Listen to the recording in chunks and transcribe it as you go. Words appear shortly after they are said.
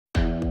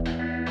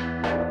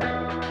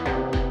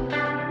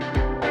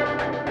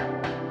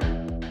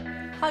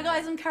Hi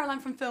guys, I'm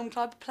Caroline from Film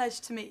Club.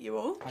 Pleasure to meet you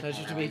all.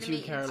 Pleasure to meet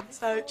you, Caroline.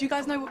 So, do you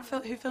guys know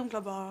who Film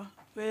Club are?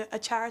 We're a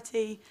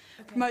charity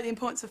promote the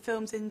importance of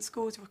films in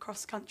schools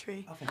across the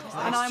country.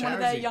 And I'm one of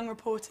their young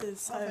reporters,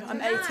 so I'm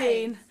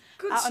 18,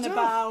 out and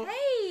about.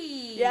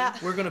 Hey! Yeah.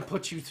 We're going to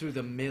put you through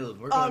the mill.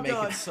 We're going to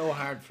make it so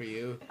hard for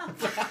you.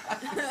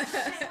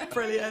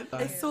 Brilliant.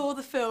 I saw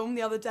the film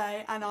the other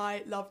day and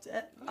I loved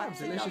it.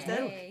 Absolutely loved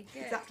it. Hey,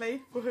 good.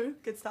 Exactly. Woohoo.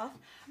 Good stuff.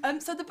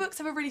 So the books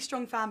have a really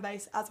strong fan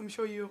base, as I'm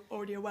sure you're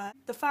already aware.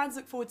 The fans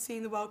look forward to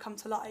seeing the world come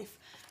to life.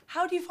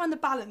 How do you find the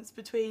balance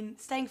between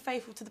staying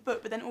faithful to the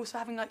book but then also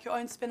having like your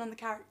own spin on the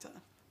character?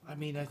 I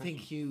mean, I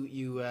think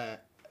you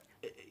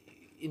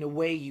in a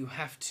way, you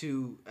have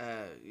to,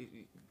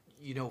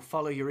 you know,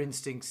 follow your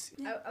instincts.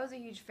 I was a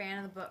huge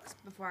fan of the books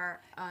before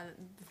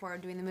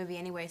doing the movie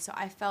anyway, so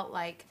I felt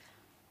like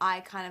I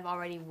kind of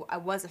I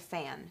was a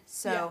fan,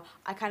 so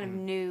I kind of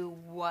knew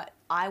what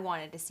I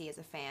wanted to see as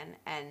a fan,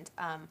 and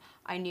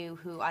I knew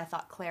who I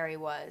thought Clary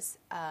was,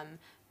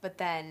 but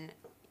then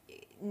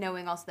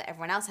knowing also that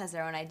everyone else has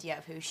their own idea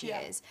of who she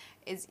is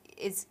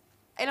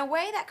in a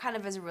way that kind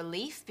of is a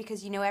relief,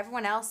 because you know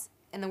everyone else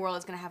in the world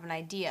is going to have an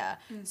idea,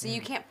 so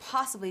you can't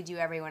possibly do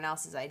everyone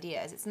else's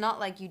ideas. It's not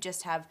like you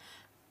just have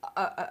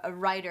a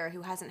writer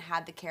who hasn't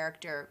had the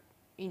character,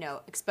 you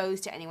know,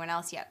 exposed to anyone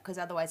else yet, because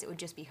otherwise it would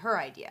just be her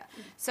idea.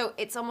 So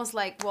it's almost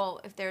like,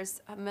 well, if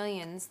there's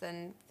millions,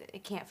 then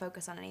it can't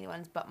focus on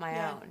anyone's but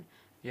my own.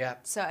 Yeah.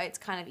 So it's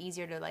kind of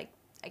easier to, like,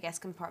 I guess,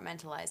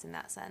 compartmentalize in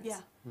that sense. Yeah.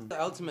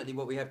 Ultimately,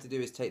 what we have to do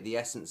is take the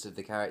essence of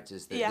the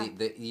characters that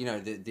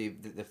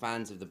the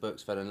fans of the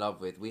books fell in love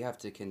with. We have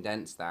to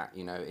condense that,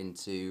 you know,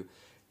 into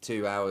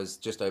 2 hours,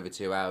 just over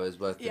 2 hours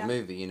worth of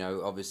movie. You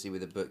know, obviously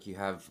with a book you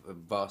have a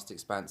vast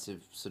expanse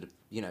of sort of,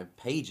 you know,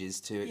 pages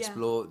to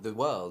explore the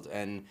world,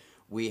 and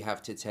we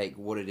have to take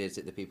what it is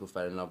that the people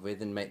fell in love with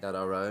and make that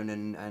our own,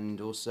 and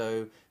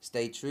also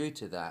stay true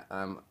to that.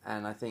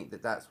 And I think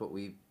that that's what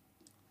we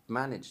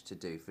managed to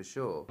do, for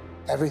sure.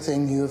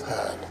 Everything you've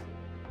heard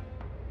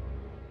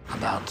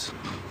about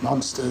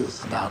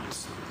monsters, about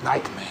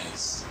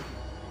nightmares,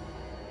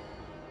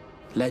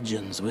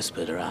 legends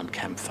whispered around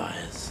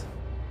campfires,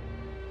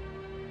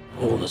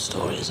 all the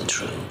stories are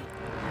true.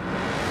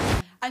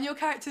 And your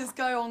characters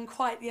go on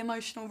quite the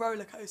emotional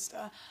roller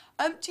coaster.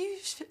 Do you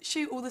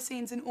shoot all the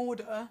scenes in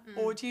order,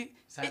 or do you?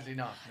 Sadly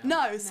not.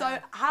 No. So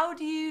how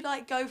do you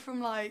like go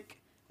from like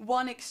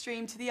one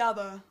extreme to the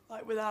other,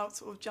 like without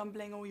sort of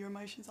jumbling all your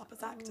emotions up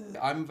as actors?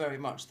 I'm very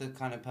much the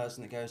kind of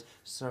person that goes,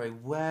 sorry,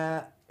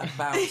 where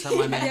about am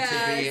I meant to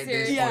be at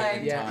this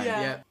point in time?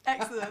 Yeah.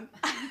 Excellent.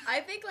 I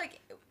think, like,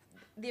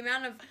 the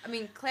amount of, I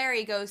mean,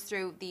 Clary goes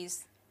through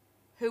these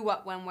who,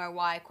 what, when, where,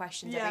 why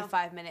questions every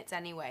 5 minutes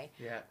anyway.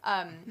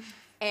 Yeah.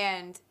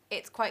 And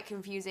it's quite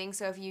confusing,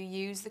 so if you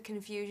use the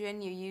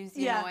confusion, you use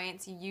the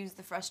annoyance, you use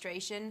the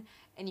frustration,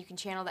 and you can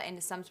channel that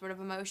into some sort of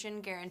emotion,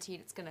 guaranteed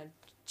it's going to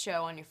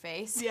show on your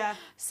face. Yeah.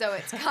 So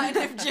it's kind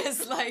of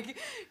just like,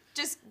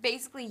 just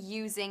basically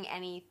using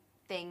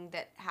anything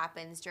that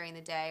happens during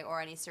the day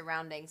or any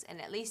surroundings, and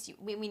at least,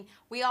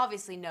 we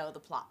obviously know the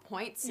plot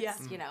points. Yeah.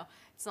 You know,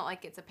 it's not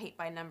like it's a paint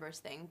by numbers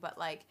thing, but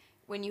like,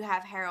 when you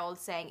have Harold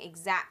saying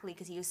exactly,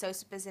 because he was so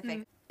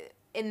specific,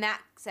 in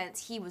that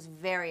sense, he was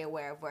very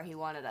aware of where he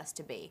wanted us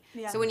to be.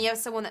 Yeah. So when you have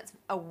someone that's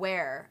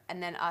aware,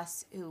 and then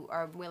us who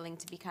are willing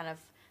to be kind of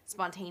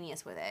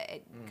spontaneous with it,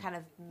 it kind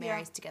of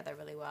marries together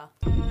really well.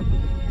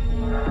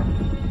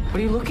 What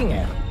are you looking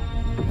at?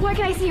 Why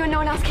can I see you and no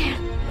one else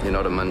can? You're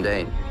not a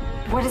mundane.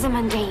 What is a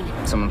mundane?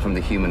 Someone from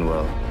the human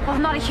world. Well,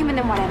 I'm not a human,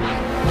 then what am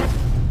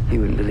I? You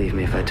wouldn't believe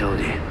me if I told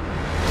you.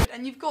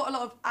 And you've got a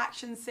lot of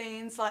action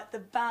scenes, like the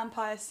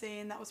vampire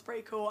scene, that was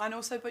pretty cool, and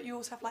also, but you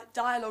also have like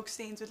dialogue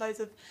scenes with loads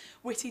of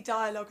witty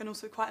dialogue and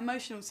also quite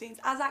emotional scenes.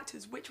 As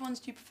actors, which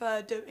ones do you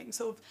prefer doing?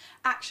 Sort of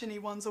action-y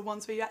ones, or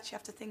ones where you actually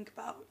have to think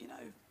about, you know,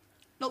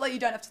 not that you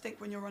don't have to think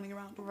when you're running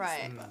around.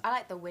 Right. I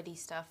like the witty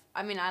stuff.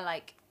 I mean,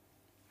 I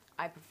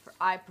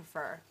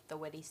prefer the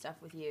witty stuff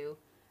with you,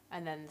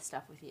 and then the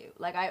stuff with you.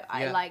 Like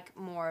I like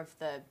more of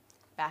the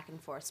back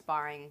and forth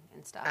sparring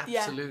and stuff.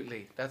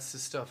 Absolutely. That's the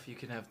stuff you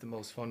can have the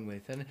most fun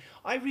with. And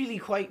I really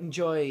quite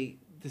enjoy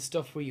the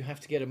stuff where you have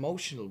to get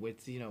emotional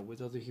with, you know,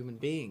 with other human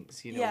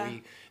beings, you know,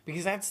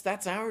 because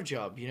that's our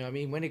job, you know. I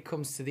mean, when it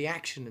comes to the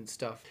action and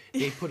stuff,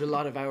 they put a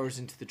lot of hours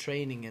into the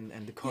training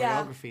and the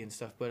choreography and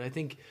stuff, but I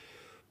think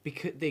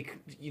because they,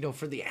 you know,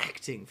 for the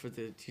acting, for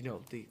the, you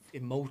know, the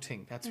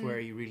emoting, that's where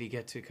you really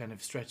get to kind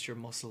of stretch your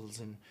muscles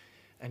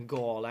and go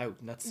all out,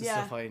 and that's the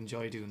stuff I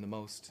enjoy doing the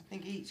most. I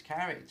think each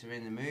character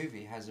in the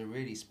movie has a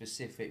really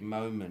specific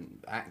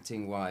moment,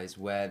 acting-wise,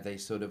 where they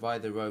sort of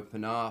either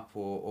open up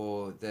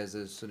or there's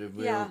a sort of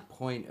real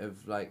point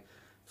of, like,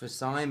 for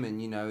Simon,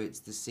 you know, it's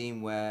the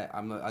scene where,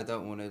 I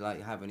don't want to,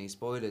 like, have any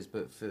spoilers,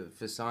 but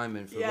for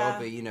Simon, for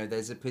Robbie, you know,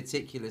 there's a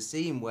particular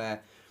scene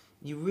where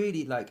you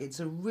really, like, it's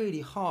a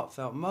really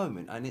heartfelt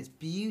moment, and it's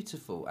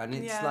beautiful, and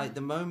it's like the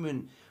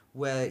moment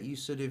where you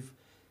sort of,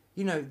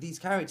 you know, these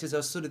characters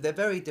are sort of, they're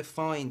very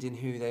defined in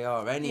who they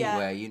are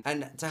anyway.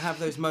 And to have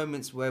those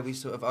moments where we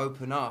sort of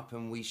open up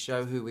and we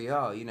show who we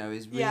are, you know,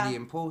 is really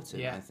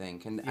important, I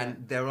think.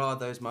 And there are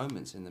those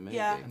moments in the movie.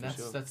 Yeah. And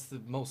that's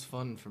the most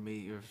fun for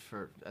me, or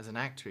as an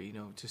actor, you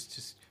know,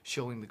 just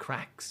showing the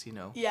cracks, you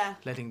know. Yeah.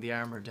 Letting the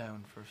armor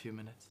down for a few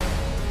minutes.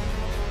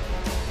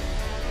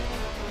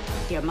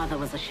 Your mother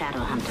was a shadow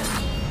hunter,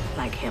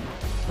 like him,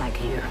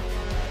 like you.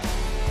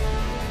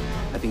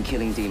 I've been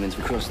killing demons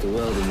across the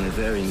world in their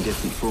varying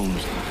different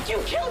forms. You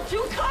killed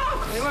 2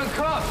 cops! They weren't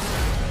cops!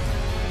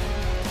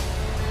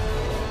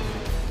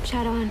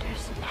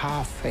 Shadowhunters.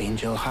 Half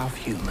angel, half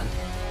human.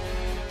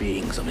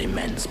 Beings of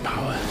immense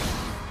power.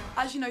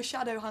 As you know,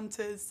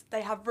 Shadowhunters,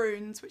 they have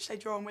runes which they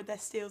draw on with their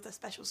steels, their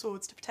special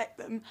swords to protect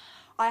them.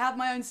 I have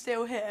my own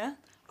steel here.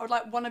 I would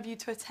like one of you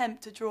to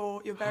attempt to draw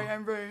your very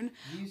own rune.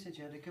 You said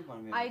you had a good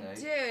one the I other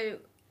day. do.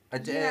 I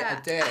dare, Yeah.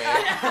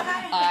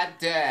 I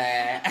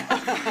dare. I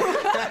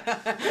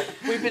dare.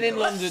 We've been in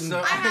London.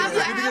 I have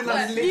You've been in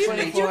London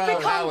literally 24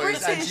 become hours,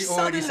 British and she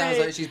already sounds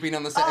suddenly. like she's been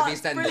on the set of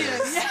EastEnders.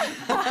 Brilliant. Yeah.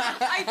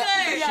 I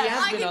do. She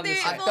has I been can on do the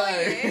it set. for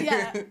you.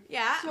 Yeah.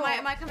 Yeah. Sure.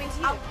 Am I coming to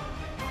you?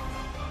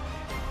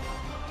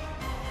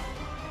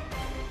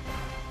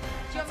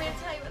 Do you want me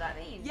to tell you what that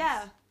means?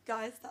 Yeah,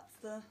 guys, that's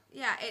the...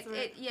 Yeah,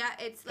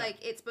 it's like,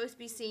 it's supposed to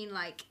be seen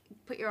like,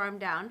 put your arm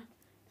down,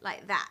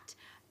 like that.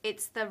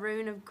 It's the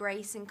rune of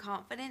grace and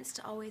confidence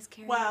to always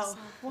carry Well,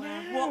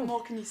 yourself. what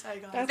more can you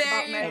say, guys? That's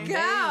There about you me?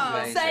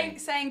 go. Amazing.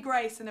 Saying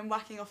grace and then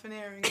whacking off an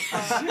earring.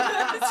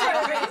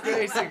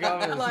 Grace and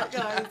confidence. Like,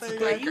 guys, there you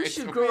go. You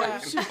should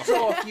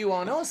draw a few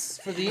on us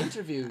for the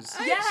interviews.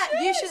 Yeah,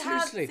 you should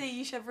have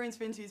Seriously. runes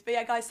for interviews. But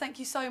yeah, guys, thank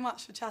you so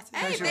much for chatting.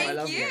 Hey, Pleasure, I thank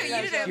love you. you. You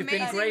did an You've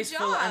been amazing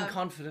graceful job. and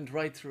confident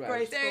right throughout.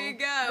 Graceful. There you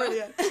go.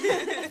 Brilliant.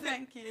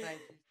 Thank you. Thank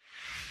you.